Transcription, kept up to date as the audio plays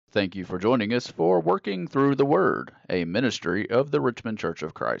Thank you for joining us for Working Through the Word, a ministry of the Richmond Church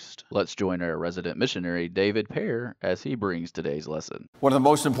of Christ. Let's join our resident missionary, David Pear, as he brings today's lesson. One of the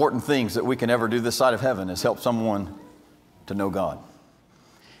most important things that we can ever do this side of heaven is help someone to know God.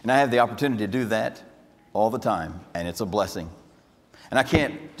 And I have the opportunity to do that all the time, and it's a blessing. And I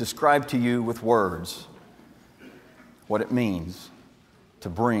can't describe to you with words what it means to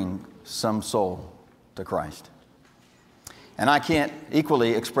bring some soul to Christ. And I can't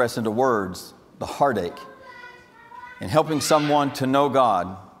equally express into words the heartache in helping someone to know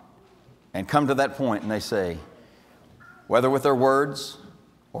God and come to that point and they say, whether with their words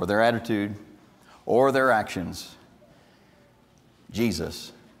or their attitude or their actions,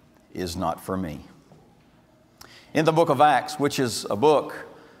 Jesus is not for me. In the book of Acts, which is a book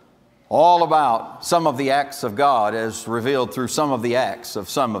all about some of the acts of God as revealed through some of the acts of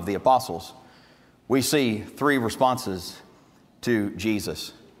some of the apostles, we see three responses to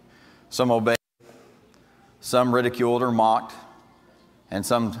Jesus. Some obeyed, some ridiculed or mocked, and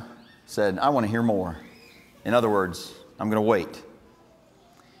some said, I want to hear more. In other words, I'm going to wait.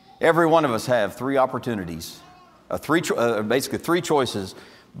 Every one of us have three opportunities, basically three choices,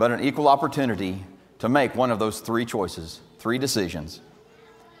 but an equal opportunity to make one of those three choices, three decisions.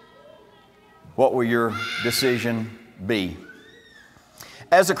 What will your decision be?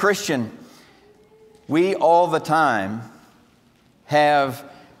 As a Christian, we all the time have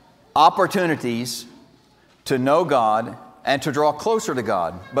opportunities to know God and to draw closer to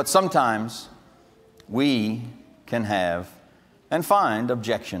God. But sometimes we can have and find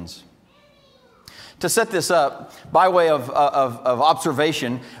objections. To set this up, by way of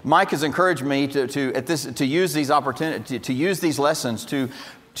observation, Mike has encouraged me to use these opportunities, to use these lessons to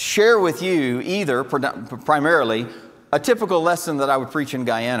share with you either primarily a typical lesson that I would preach in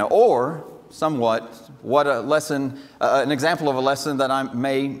Guyana, or somewhat what a lesson, an example of a lesson that I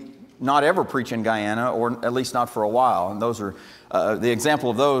may not ever preach in Guyana, or at least not for a while. And those are the example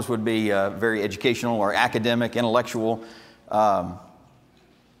of those would be very educational or academic, intellectual, for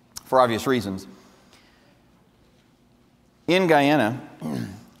obvious reasons. In Guyana,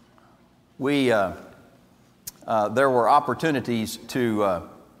 there were opportunities to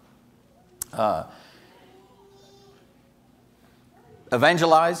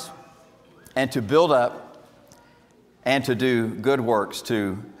evangelize and to build up and to do good works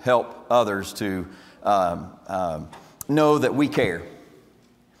to help others to know that we care.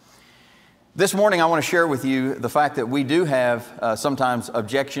 This morning I want to share with you the fact that we do have sometimes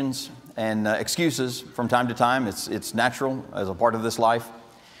objections and excuses from time to time. It's natural as a part of this life.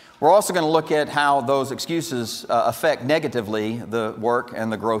 We're also going to look at how those excuses affect negatively the work and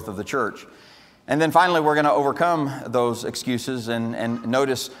the growth of the church. And then finally we're going to overcome those excuses and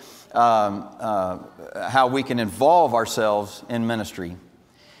notice how we can involve ourselves in ministry.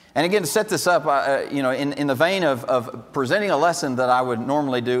 And again, to set this up, in the vein of presenting a lesson that I would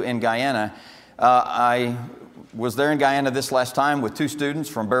normally do in Guyana, I was there in Guyana this last time with two students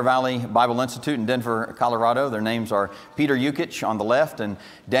from Bear Valley Bible Institute in Denver, Colorado. Their names are Peter Yukich on the left and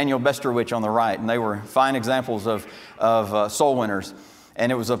Daniel Besterwich on the right. And they were fine examples of soul winners. And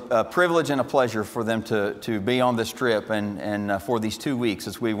it was a privilege and a pleasure for them to be on this trip and for these 2 weeks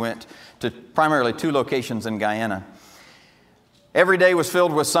as we went to primarily two locations in Guyana. Every day was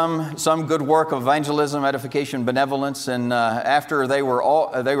filled with some good work of evangelism, edification, benevolence, and after they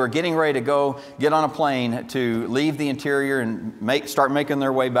were getting ready to get on a plane to leave the interior and start making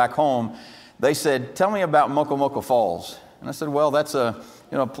their way back home, they said, "Tell me about Mokomoko Falls." And I said, "Well, that's a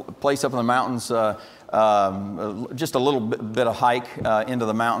place up in the mountains, just a little bit of hike into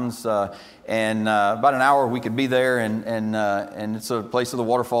the mountains, and about an hour we could be there, and it's a place of the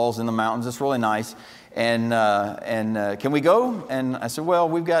waterfalls in the mountains. It's really nice. And can we go?" And I said, "Well,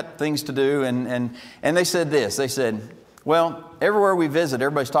 we've got things to do." And they said this. They said, "Well, everywhere we visit,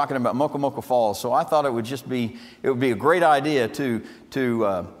 everybody's talking about Mokomoko Falls. So I thought it would be a great idea to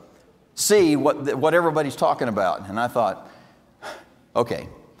see what everybody's talking about." And I thought, okay,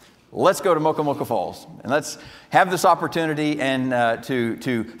 let's go to Mokomoko Falls and let's have this opportunity and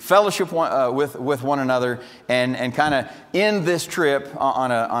to fellowship with one another and kind of end this trip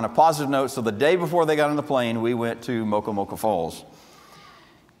on a positive note. So the day before they got on the plane, we went to Mokomoko Falls.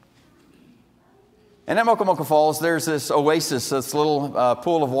 And at Mokomoko Falls, there's this oasis, this little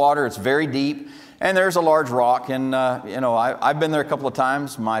pool of water. It's very deep, and there's a large rock. And I've been there a couple of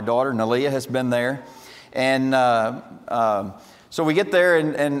times. My daughter Nalia has been there, and so we get there,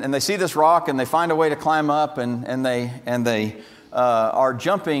 and they see this rock, and they find a way to climb up, and they are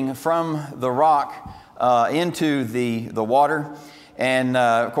jumping from the rock into the water. And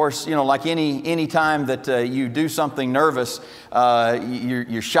of course, like any time that you do something nervous,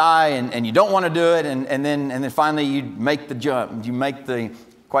 you're shy and you don't want to do it, and then finally you make the jump. You make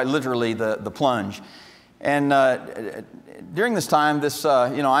quite literally the plunge. And during this time,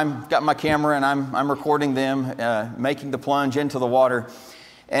 I'm got my camera and I'm recording them making the plunge into the water.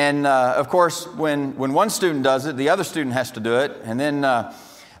 And of course, when one student does it, the other student has to do it. And then there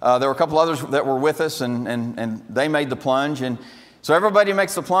were a couple others that were with us, and they made the plunge. And so everybody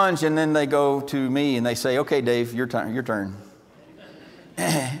makes the plunge, and then they go to me and they say, "Okay, Dave, your turn."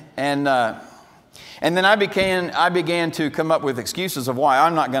 And then I began to come up with excuses of why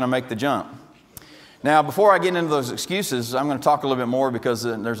I'm not going to make the jump. Now, before I get into those excuses, I'm going to talk a little bit more because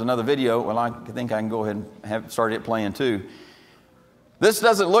there's another video. Well, I think I can go ahead and start it playing too. This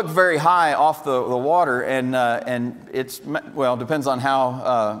doesn't look very high off the water, and depends on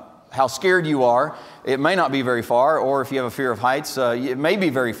how scared you are. It may not be very far, or if you have a fear of heights, it may be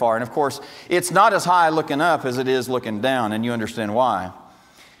very far. And of course, it's not as high looking up as it is looking down, and you understand why.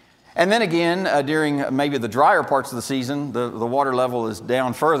 And then again, during maybe the drier parts of the season, the water level is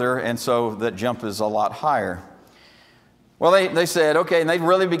down further, and so that jump is a lot higher. Well, they said, okay, and they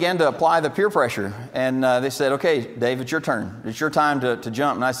really began to apply the peer pressure. And they said, okay, Dave, it's your turn. It's your time to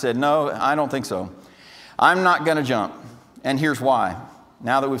jump. And I said, no, I don't think so. I'm not going to jump. And here's why.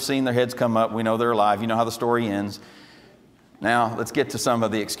 Now that we've seen their heads come up, we know they're alive. You know how the story ends. Now, let's get to some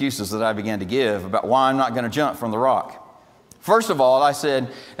of the excuses that I began to give about why I'm not going to jump from the rock. First of all, I said,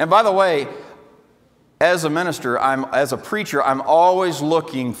 and by the way, as a minister, as a preacher, I'm always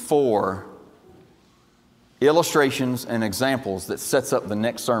looking for illustrations and examples that sets up the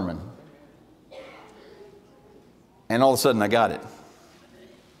next sermon. And all of a sudden, I got it.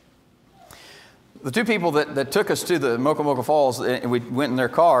 The two people that took us to the Mocha Mocha Falls, and we went in their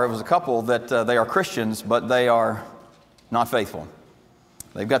car, it was a couple that they are Christians, but they are not faithful.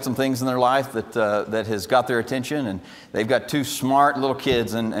 They've got some things in their life that has got their attention, and they've got two smart little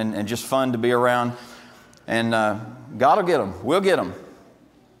kids and just fun to be around. And God will get them. We'll get them.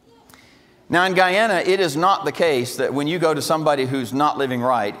 Now in Guyana, it is not the case that when you go to somebody who's not living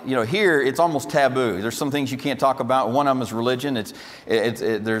right, here it's almost taboo. There's some things you can't talk about. One of them is religion. On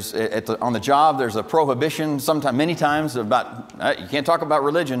the job, there's a prohibition many times about you can't talk about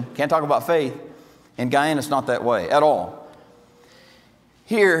religion, can't talk about faith. In Guyana, it's not that way at all.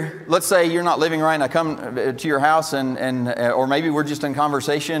 Here, let's say you're not living right and I come to your house or maybe we're just in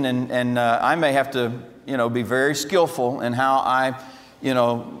conversation and I may have to, be very skillful in how I,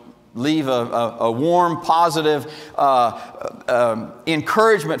 leave a warm, positive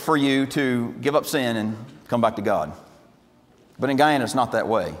encouragement for you to give up sin and come back to God. But in Guyana, it's not that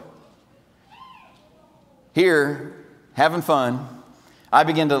way. Here, having fun, I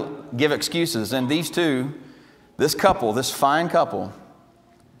begin to give excuses. And this fine couple,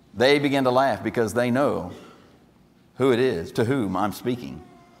 they begin to laugh because they know who it is to whom I'm speaking.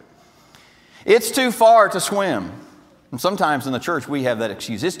 It's too far to swim. And sometimes in the church we have that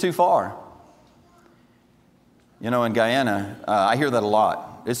excuse. It's too far. In Guyana, I hear that a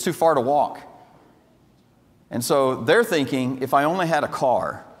lot. It's too far to walk. And so they're thinking, if I only had a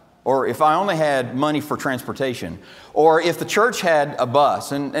car, or if I only had money for transportation, or if the church had a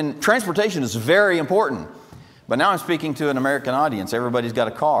bus, and transportation is very important. But now I'm speaking to an American audience. Everybody's got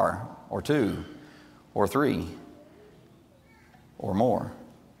a car, or two, or three, or more.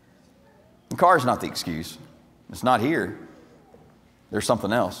 The car is not the excuse. It's not here. There's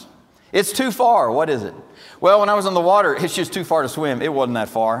something else. It's too far. What is it? Well, when I was in the water, it's just too far to swim. It wasn't that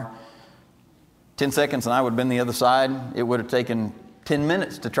far. 10 seconds and I would have been the other side. It would have taken 10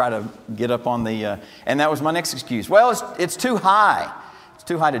 minutes to try to get up on and that was my next excuse. Well, it's too high. It's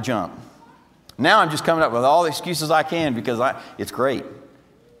too high to jump. Now I'm just coming up with all the excuses I can because it's great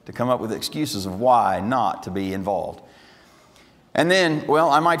to come up with excuses of why not to be involved. And then,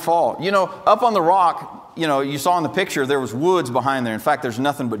 I might fall. Up on the rock, you saw in the picture there was woods behind there. In fact, there's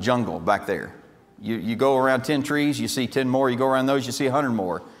nothing but jungle back there. You go around 10 trees, you see 10 more. You go around those, you see 100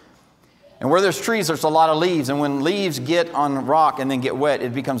 more. And where there's trees, there's a lot of leaves. And when leaves get on rock and then get wet,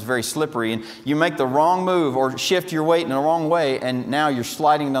 it becomes very slippery. And you make the wrong move or shift your weight in the wrong way, and now you're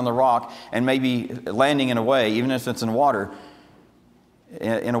sliding down the rock and maybe landing in a way, even if it's in water,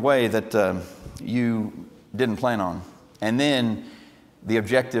 in a way that you didn't plan on. And then the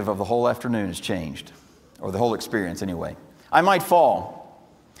objective of the whole afternoon is changed, or the whole experience anyway. I might fall.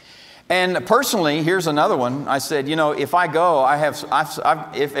 And personally, here's another one. I said, if I go,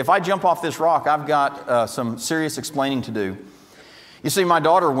 if I jump off this rock, I've got some serious explaining to do. You see, my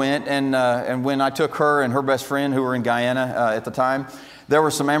daughter went, and when I took her and her best friend, who were in Guyana at the time, There were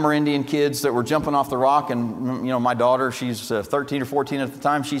some Amerindian kids that were jumping off the rock, and my daughter, she's 13 or 14 at the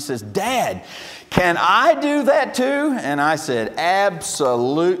time, she says, "Dad, can I do that too?" And I said,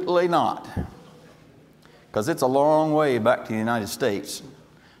 "Absolutely not." Because it's a long way back to the United States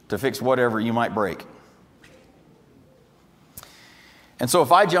to fix whatever you might break. And so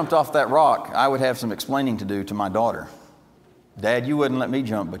if I jumped off that rock, I would have some explaining to do to my daughter. "Dad, you wouldn't let me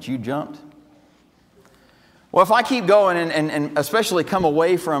jump, but you jumped." Well, if I keep going and especially come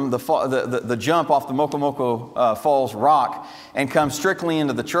away from the jump off the Mokomoko Falls rock and come strictly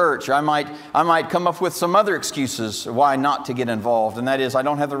into the church, I might come up with some other excuses why not to get involved, and that is I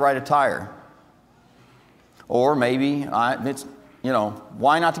don't have the right attire. Or maybe why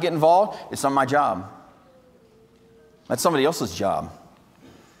not to get involved? It's not my job. That's somebody else's job.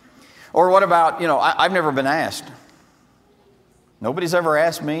 Or what about, I've never been asked. Nobody's ever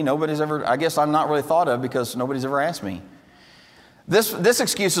asked me. I guess I'm not really thought of because nobody's ever asked me. This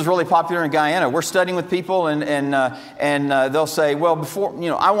excuse is really popular in Guyana. We're studying with people and they'll say, "Well, before,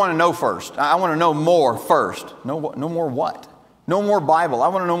 I want to know first. I want to know more first." No more what? No more Bible. I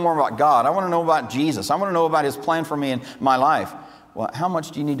want to know more about God. I want to know about Jesus. I want to know about His plan for me in my life. Well, how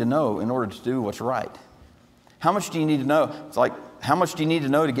much do you need to know in order to do what's right? How much do you need to know? It's like, how much do you need to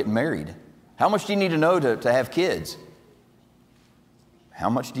know to get married? How much do you need to know to have kids? How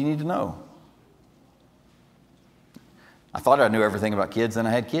much do you need to know? I thought I knew everything about kids, then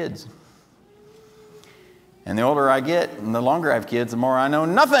I had kids. And the older I get and the longer I have kids, the more I know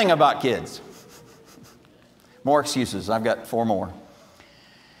nothing about kids. More excuses. I've got 4 more.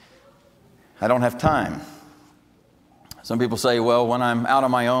 I don't have time. Some people say, "Well, when I'm out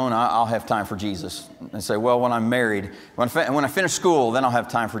on my own, I'll have time for Jesus." They say, "Well, when I'm married, when I finish school, then I'll have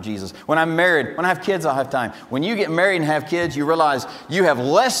time for Jesus. When I'm married, when I have kids, I'll have time." When you get married and have kids, you realize you have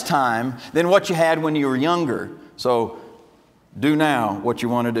less time than what you had when you were younger. So do now what you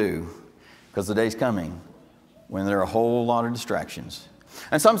want to do, because the day's coming when there are a whole lot of distractions.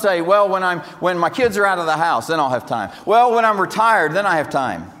 And some say, "Well, when my kids are out of the house, then I'll have time. Well, when I'm retired, then I have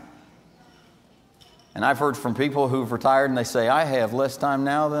time." And I've heard from people who've retired and they say, "I have less time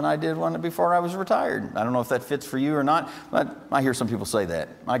now than I did before I was retired." I don't know if that fits for you or not, but I hear some people say that.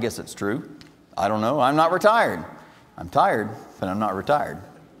 I guess it's true. I don't know. I'm not retired. I'm tired, but I'm not retired.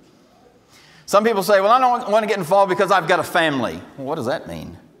 Some people say, "Well, I don't want to get involved because I've got a family." Well, what does that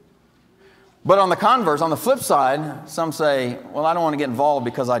mean? But on the converse, on the flip side, some say, "Well, I don't want to get involved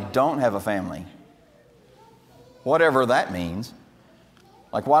because I don't have a family." Whatever that means.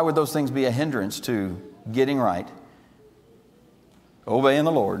 Like, why would those things be a hindrance to getting right, obeying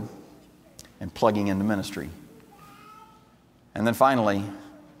the Lord, and plugging into ministry? And then finally,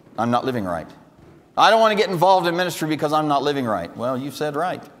 I'm not living right. I don't want to get involved in ministry because I'm not living right. Well, you said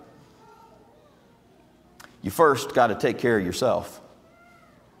right. You first got to take care of yourself.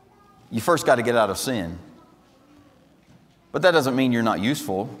 You first got to get out of sin. But that doesn't mean you're not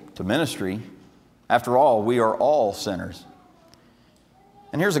useful to ministry. After all, we are all sinners.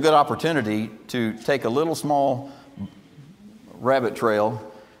 And here's a good opportunity to take a little small rabbit trail.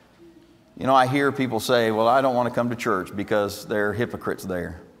 I hear people say, "Well, I don't want to come to church because there are hypocrites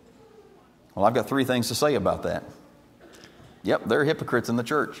there." Well, I've got 3 things to say about that. Yep, there are hypocrites in the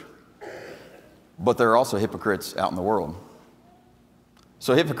church. But there are also hypocrites out in the world.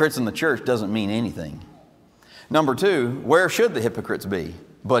 So hypocrites in the church doesn't mean anything. Number 2, where should the hypocrites be?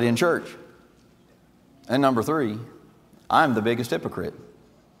 But in church. And number 3, I'm the biggest hypocrite.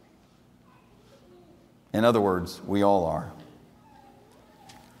 In other words, we all are.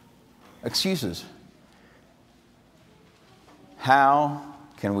 Excuses. How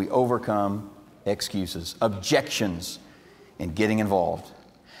can we overcome excuses, objections in getting involved?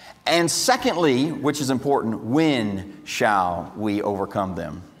 And secondly, which is important, when shall we overcome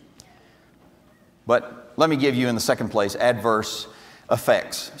them? But let me give you in the second place adverse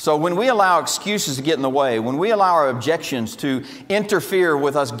effects. So when we allow excuses to get in the way, when we allow our objections to interfere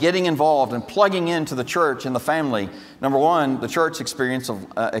with us getting involved and plugging into the church and the family, number 1, the church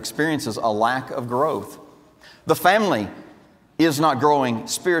experiences a lack of growth. The family is not growing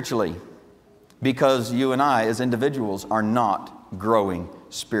spiritually because you and I as individuals are not growing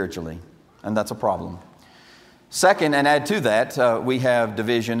spiritually, and that's a problem. Second, and add to that, we have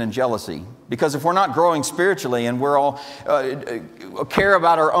division and jealousy. Because if we're not growing spiritually and we're all care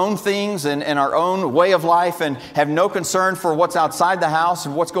about our own things and our own way of life and have no concern for what's outside the house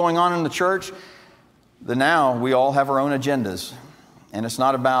and what's going on in the church, then now we all have our own agendas. And it's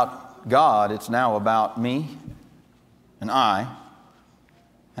not about God, it's now about me and I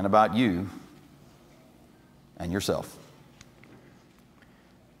and about you and yourself.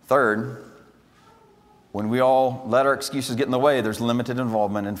 Third, When we all let our excuses get in the way, there's limited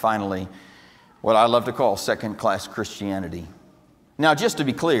involvement. And finally, what I love to call second-class Christianity. Now, just to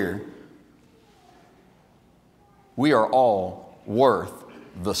be clear, we are all worth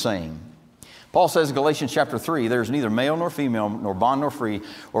the same. Paul says in Galatians chapter 3, there's neither male nor female, nor bond nor free,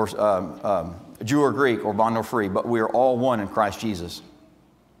 or Jew or Greek, or bond nor free, but we are all one in Christ Jesus.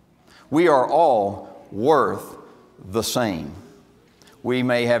 We are all worth the same. We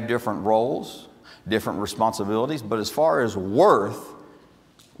may have different roles, different responsibilities, but as far as worth,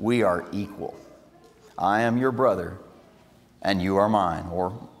 we are equal. I am your brother, and you are mine,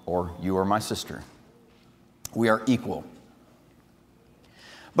 or you are my sister. We are equal.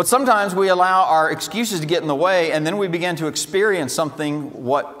 But sometimes we allow our excuses to get in the way, and then we begin to experience something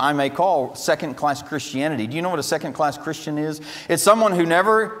what I may call second-class Christianity. Do you know what a second-class Christian is? It's someone who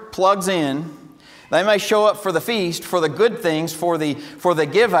never plugs in. They may show up for the feast, for the good things, for the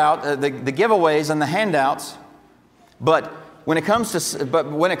give out, the giveaways and the handouts, but when it comes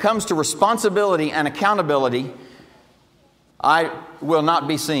to responsibility and accountability, I will not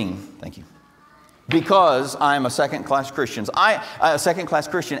be seen. Thank you. Because I am a second-class Christian.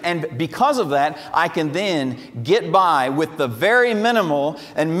 And because of that, I can then get by with the very minimal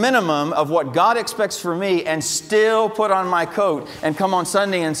and minimum of what God expects for me and still put on my coat and come on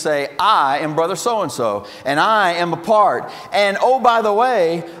Sunday and say, I am brother so-and-so, and I am a part. And oh, by the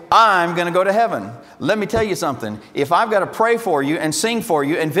way, I'm going to go to heaven. Let me tell you something. If I've got to pray for you and sing for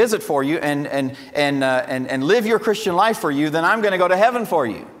you and visit for you and live your Christian life for you, then I'm going to go to heaven for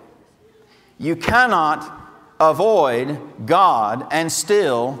you. You cannot avoid God and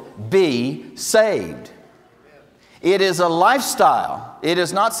still be saved. It is a lifestyle. It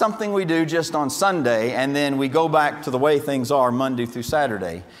is not something we do just on Sunday and then we go back to the way things are Monday through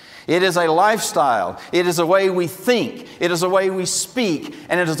Saturday. It is a lifestyle. It is a way we think. It is a way we speak.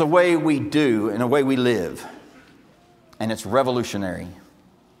 And it is a way we do and a way we live. And it's revolutionary.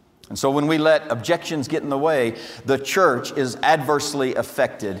 And so when we let objections get in the way, the church is adversely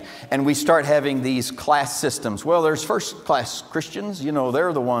affected. And we start having these class systems. Well, there's first-class Christians. You know,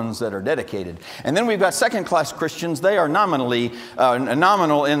 they're the ones that are dedicated. And then we've got second-class Christians. They are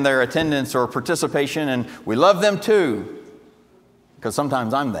nominal in their attendance or participation. And we love them too. Because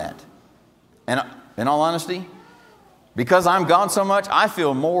sometimes I'm that. And in all honesty, because I'm gone so much, I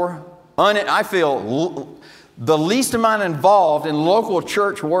feel the least amount involved in local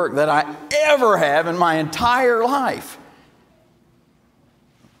church work that I ever have in my entire life.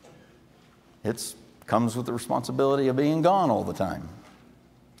 It comes with the responsibility of being gone all the time.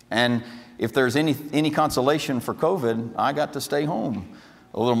 And if there's any consolation for COVID, I got to stay home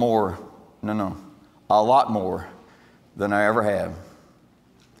a little more, a lot more than I ever have.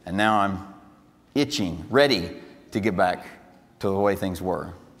 And now I'm itching, ready to get back to the way things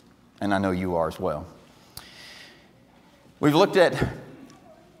were. And I know you are as well. We've looked at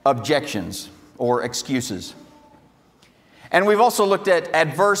objections or excuses. And we've also looked at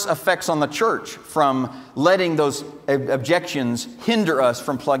adverse effects on the church from letting those objections hinder us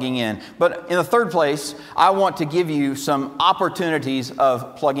from plugging in. But in the third place, I want to give you some opportunities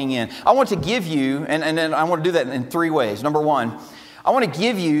of plugging in. I want to give you, and then I want to do that in three ways. Number one, I want to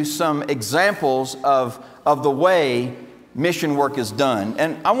give you some examples of the way mission work is done.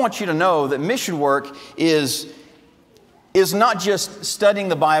 And I want you to know that mission work is not just studying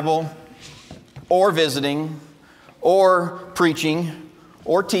the Bible or visiting or preaching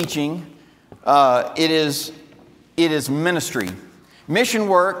or teaching. It is ministry. Mission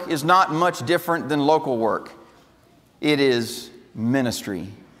work is not much different than local work. It is ministry.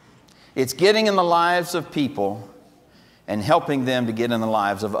 It's getting in the lives of people and helping them to get in the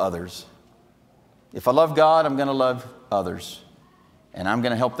lives of others. If I love God, I'm going to love others. And I'm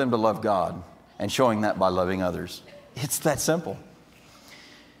going to help them to love God, and showing that by loving others. It's that simple.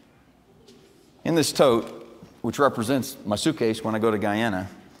 In this tote, which represents my suitcase when I go to Guyana,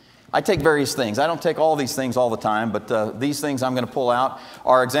 I take various things. I don't take all these things all the time, but these things I'm going to pull out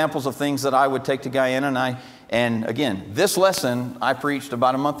are examples of things that I would take to Guyana. And again, this lesson I preached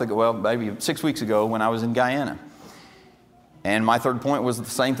about a month ago, well, maybe 6 weeks ago when I was in Guyana. And my third point was the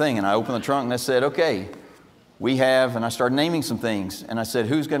same thing. And I opened the trunk and I said, okay, and I started naming some things. And I said,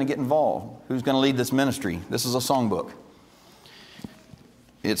 who's going to get involved? Who's going to lead this ministry? This is a songbook.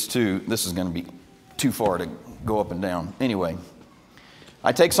 This is going to be too far to go up and down. Anyway,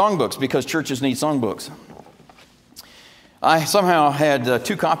 I take songbooks because churches need songbooks. I somehow had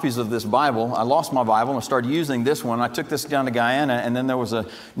 2 copies of this Bible. I lost my Bible and I started using this one. I took this down to Guyana, and then there was a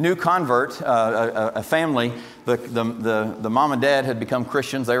new convert, a family. The mom and dad had become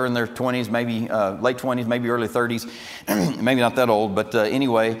Christians. They were in their 20s, maybe late 20s, maybe early 30s. Maybe not that old, but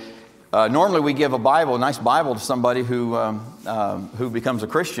anyway, Normally we give a nice Bible to somebody who becomes a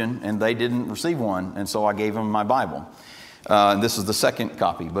Christian and they didn't receive one, and so I gave them my Bible. This is the second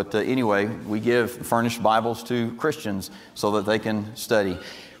copy, but anyway, we give furnished Bibles to Christians so that they can study.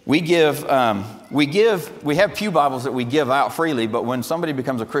 We have pew Bibles that we give out freely, but when somebody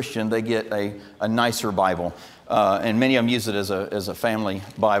becomes a Christian, they get a nicer Bible, and many of them use it as a family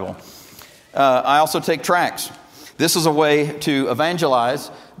Bible. I also take tracts. This is a way to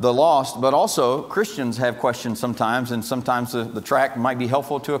evangelize the lost, but also Christians have questions sometimes, and sometimes the tract might be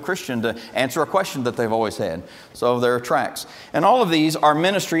helpful to a Christian to answer a question that they've always had. So there are tracts. And all of these are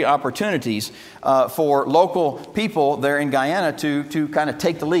ministry opportunities for local people there in Guyana to kind of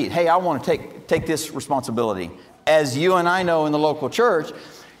take the lead. Hey, I want to take this responsibility. As you and I know in the local church,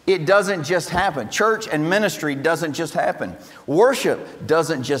 it doesn't just happen. Church and ministry doesn't just happen. Worship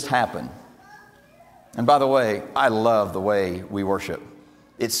doesn't just happen. And by the way, I love the way we worship.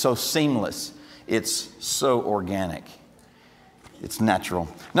 It's so seamless. It's so organic. It's natural.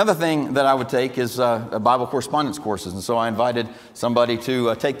 Another thing that I would take is Bible correspondence courses. And so I invited somebody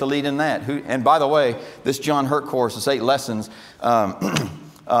to take the lead in that. And by the way, this John Hurt course, it's 8 lessons.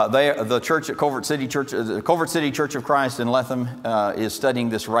 The church at Culver City Church of Christ in Lethem is studying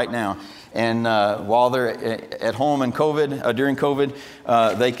this right now. And while they're at home in during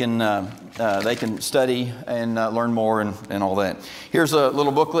COVID, they can study and learn more and all that. Here's a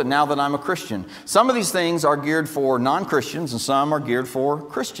little booklet, Now That I'm a Christian. Some of these things are geared for non-Christians and some are geared for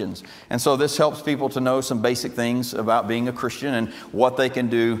Christians. And so this helps people to know some basic things about being a Christian and what they can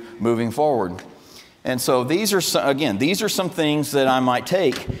do moving forward. And so these are some things that I might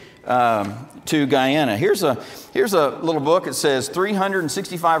take to Guyana. Here's a little book. It says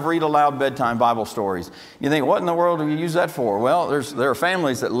 365 read aloud bedtime Bible stories. You think, what in the world do you use that for? Well, there are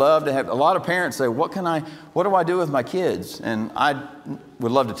families that love to have. A lot of parents say, what do I do with my kids? And I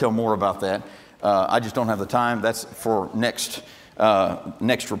would love to tell more about that. I just don't have the time. That's for next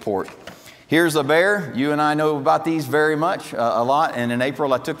report. Here's a bear. You and I know about these very much, a lot. And in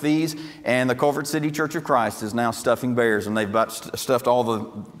April, I took these, and the Culver City Church of Christ is now stuffing bears. And they've about stuffed all the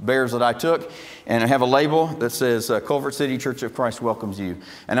bears that I took. And I have a label that says, Culver City Church of Christ welcomes you.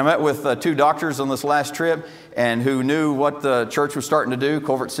 And I met with 2 doctors on this last trip and who knew what the church was starting to do,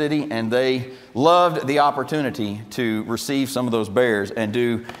 Culver City, and they loved the opportunity to receive some of those bears and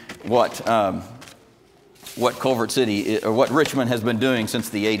do what Culver City, or what Richmond has been doing since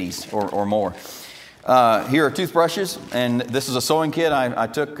the 80s or more. Here are toothbrushes, and this is a sewing kit. I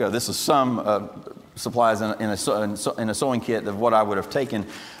took, this is some supplies in a sewing kit of what I would have taken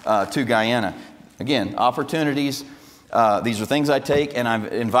to Guyana. Again, opportunities. These are things I take, and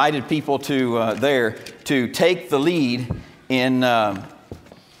I've invited people to there to take the lead in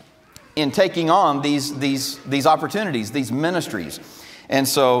taking on these opportunities, these ministries. And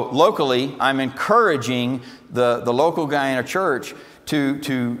so locally, I'm encouraging the local Guyana church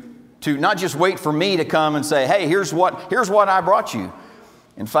to not just wait for me to come and say, hey, here's what I brought you.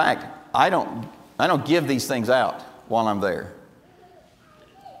 In fact, I don't give these things out while I'm there.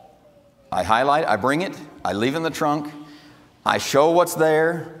 I highlight, I bring it, I leave it in the trunk, I show what's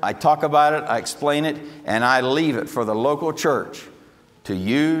there, I talk about it, I explain it, and I leave it for the local church to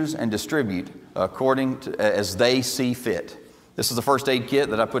use and distribute according to as they see fit. This is the first aid kit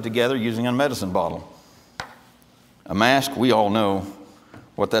that I put together using a medicine bottle. A mask, we all know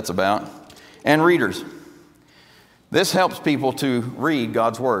what that's about. And readers. This helps people to read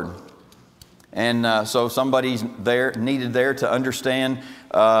God's Word. And so somebody's needed there to understand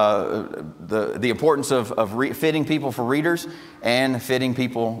the importance of fitting people for readers and fitting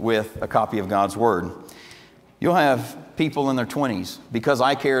people with a copy of God's Word. You'll have people in their 20s. Because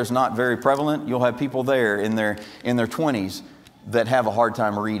eye care is not very prevalent, you'll have people there in their 20s that have a hard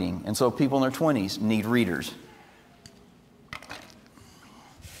time reading. And so people in their 20s need readers.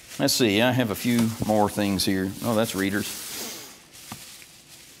 Let's see, I have a few more things here. Oh, that's readers.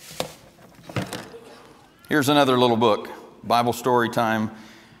 Here's another little book, Bible Story Time,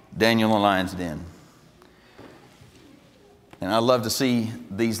 Daniel in the Lion's Den. And I love to see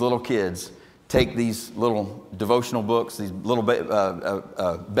these little kids take these little devotional books, these little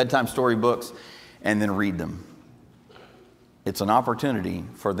bedtime story books, and then read them. It's an opportunity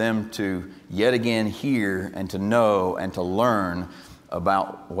for them to yet again hear and to know and to learn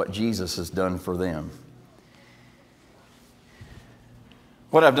about what Jesus has done for them.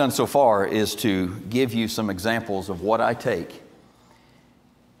 What I've done so far is to give you some examples of what I take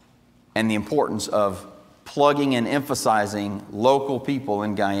and the importance of plugging and emphasizing local people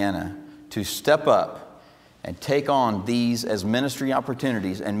in Guyana to step up and take on these as ministry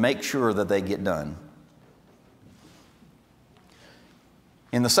opportunities and make sure that they get done.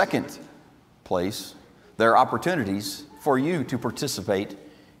 In the second place, there are opportunities for you to participate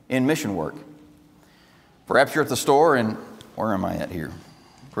in mission work. Perhaps you're at the store and, where am I at here?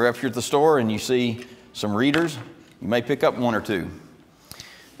 Perhaps you're at the store and you see some readers. You may pick up one or two.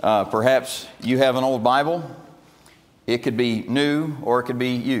 Perhaps you have an old Bible. It could be new or it could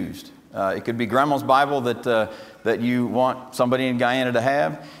be used. It could be Grandma's Bible that you want somebody in Guyana to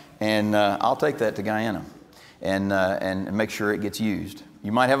have, and I'll take that to Guyana and make sure it gets used.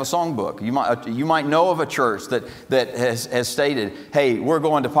 You might have a songbook. You might know of a church that has stated, hey, we're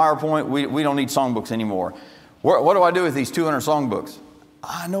going to PowerPoint. We don't need songbooks anymore. What do I do with these 200 songbooks?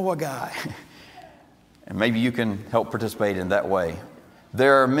 I know a guy. And maybe you can help participate in that way.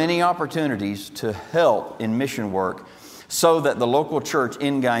 There are many opportunities to help in mission work so that the local church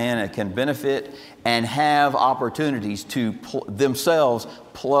in Guyana can benefit and have opportunities to themselves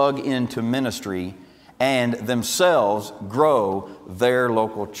plug into ministry and themselves grow their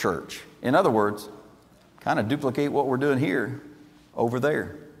local church. In other words, kind of duplicate what we're doing here over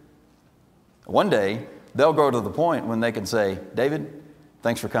there. One day, they'll grow to the point when they can say, David,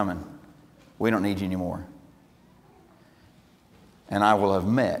 thanks for coming. We don't need you anymore. And I will have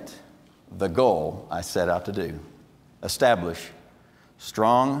met the goal I set out to do. Establish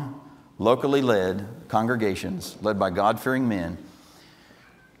strong, locally led congregations led by God-fearing men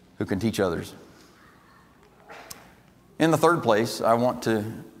who can teach others. In the third place, I want to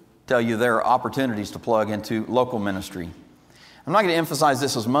tell you there are opportunities to plug into local ministry. I'm not going to emphasize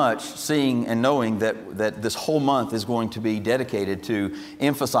this as much, seeing and knowing that this whole month is going to be dedicated to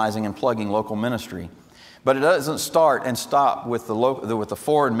emphasizing and plugging local ministry. But it doesn't start and stop with the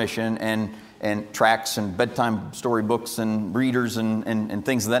foreign mission and tracts and bedtime story books and readers and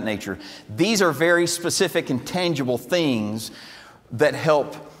things of that nature. These are very specific and tangible things that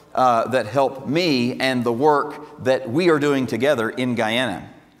help me and the work that we are doing together in Guyana.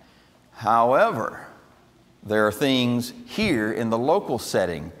 However, there are things here in the local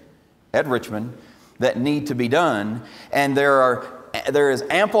setting at Richmond that need to be done, and there is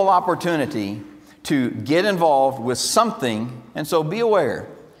ample opportunity to get involved with something. And so be aware,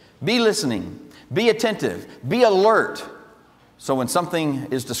 be listening, be attentive, be alert. So when something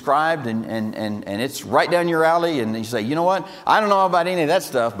is described and it's right down your alley and you say, you know what, I don't know about any of that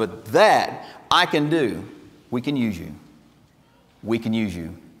stuff, but that I can do, we can use you. We can use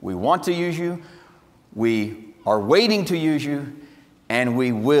you. We want to use you. We are waiting to use you, and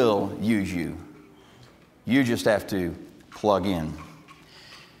we will use you. You just have to plug in.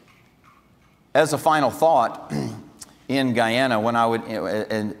 As a final thought, in Guyana, when I would,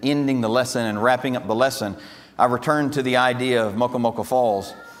 ending the lesson and wrapping up the lesson, I returned to the idea of Moka Moka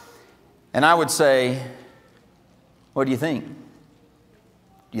Falls. And I would say, what do you think?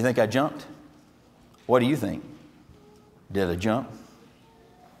 Do you think I jumped? What do you think? Did I jump?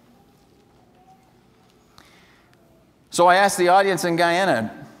 So I asked the audience in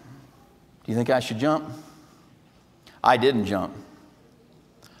Guyana, do you think I should jump? I didn't jump.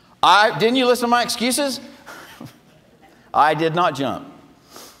 Didn't you listen to my excuses? I did not jump.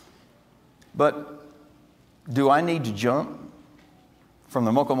 But do I need to jump from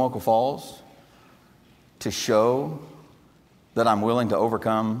the Moka Moka Falls to show that I'm willing to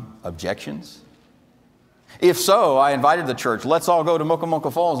overcome objections? If so, I invited the church, let's all go to Moka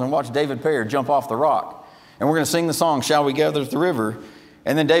Moka Falls and watch David Pear jump off the rock. And we're going to sing the song, Shall We Gather at the River?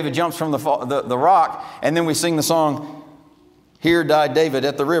 And then David jumps from the rock, and then we sing the song, Here Died David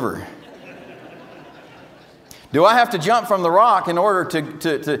at the River. Do I have to jump from the rock in order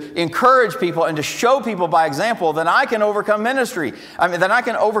to encourage people and to show people by example that I can overcome ministry? I mean, that I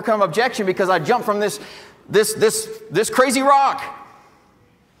can overcome objection because I jumped from this crazy rock?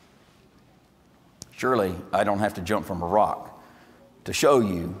 Surely I don't have to jump from a rock to show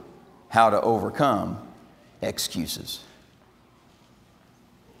you how to overcome excuses.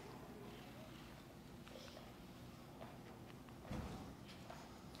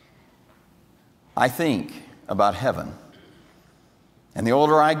 I think about heaven. And the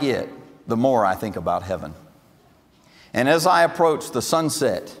older I get, the more I think about heaven. And as I approach the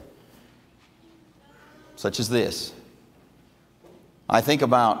sunset, such as this, I think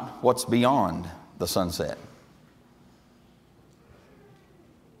about what's beyond the sunset.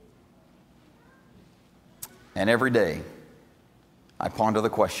 And every day, I ponder the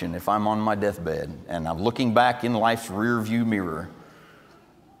question, if I'm on my deathbed and I'm looking back in life's rearview mirror,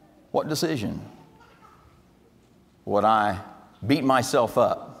 what decision would I beat myself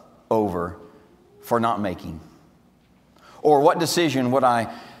up over for not making? Or what decision would I,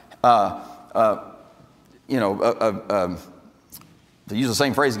 to use the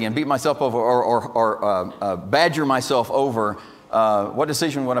same phrase again, beat myself over or badger myself over What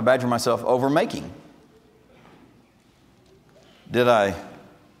decision would I badger myself over making? Did I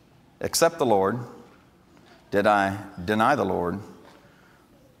accept the Lord? Did I deny the Lord?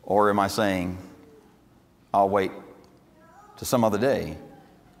 Or am I saying, I'll wait to some other day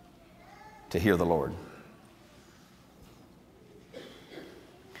to hear the Lord?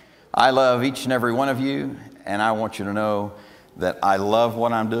 I love each and every one of you, and I want you to know that I love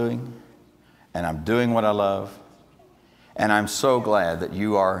what I'm doing, and I'm doing what I love, and I'm so glad that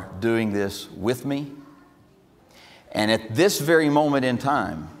you are doing this with me. And at this very moment in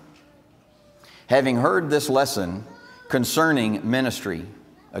time, having heard this lesson concerning ministry,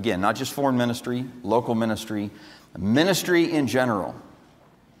 again, not just foreign ministry, local ministry, ministry in general,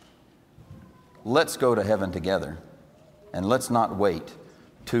 let's go to heaven together, and let's not wait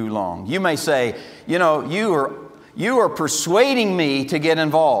too long. You may say, you know, you are persuading me to get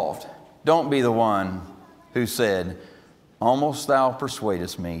involved. Don't be the one who said, almost thou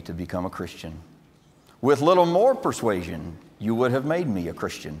persuadest me to become a Christian. With little more persuasion, you would have made me a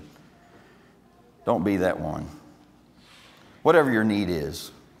Christian. Don't be that one. Whatever your need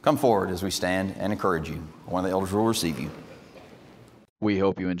is, come forward as we stand and encourage you. One of the elders will receive you. We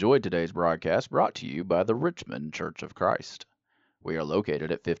hope you enjoyed today's broadcast, brought to you by the Richmond Church of Christ. We are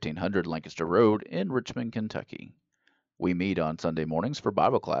located at 1500 Lancaster Road in Richmond, Kentucky. We meet on Sunday mornings for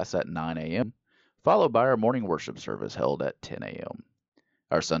Bible class at 9 a.m., followed by our morning worship service held at 10 a.m.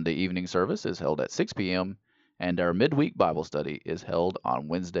 Our Sunday evening service is held at 6 p.m., and our midweek Bible study is held on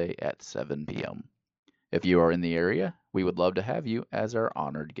Wednesday at 7 p.m. If you are in the area, we would love to have you as our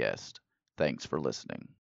honored guest. Thanks for listening.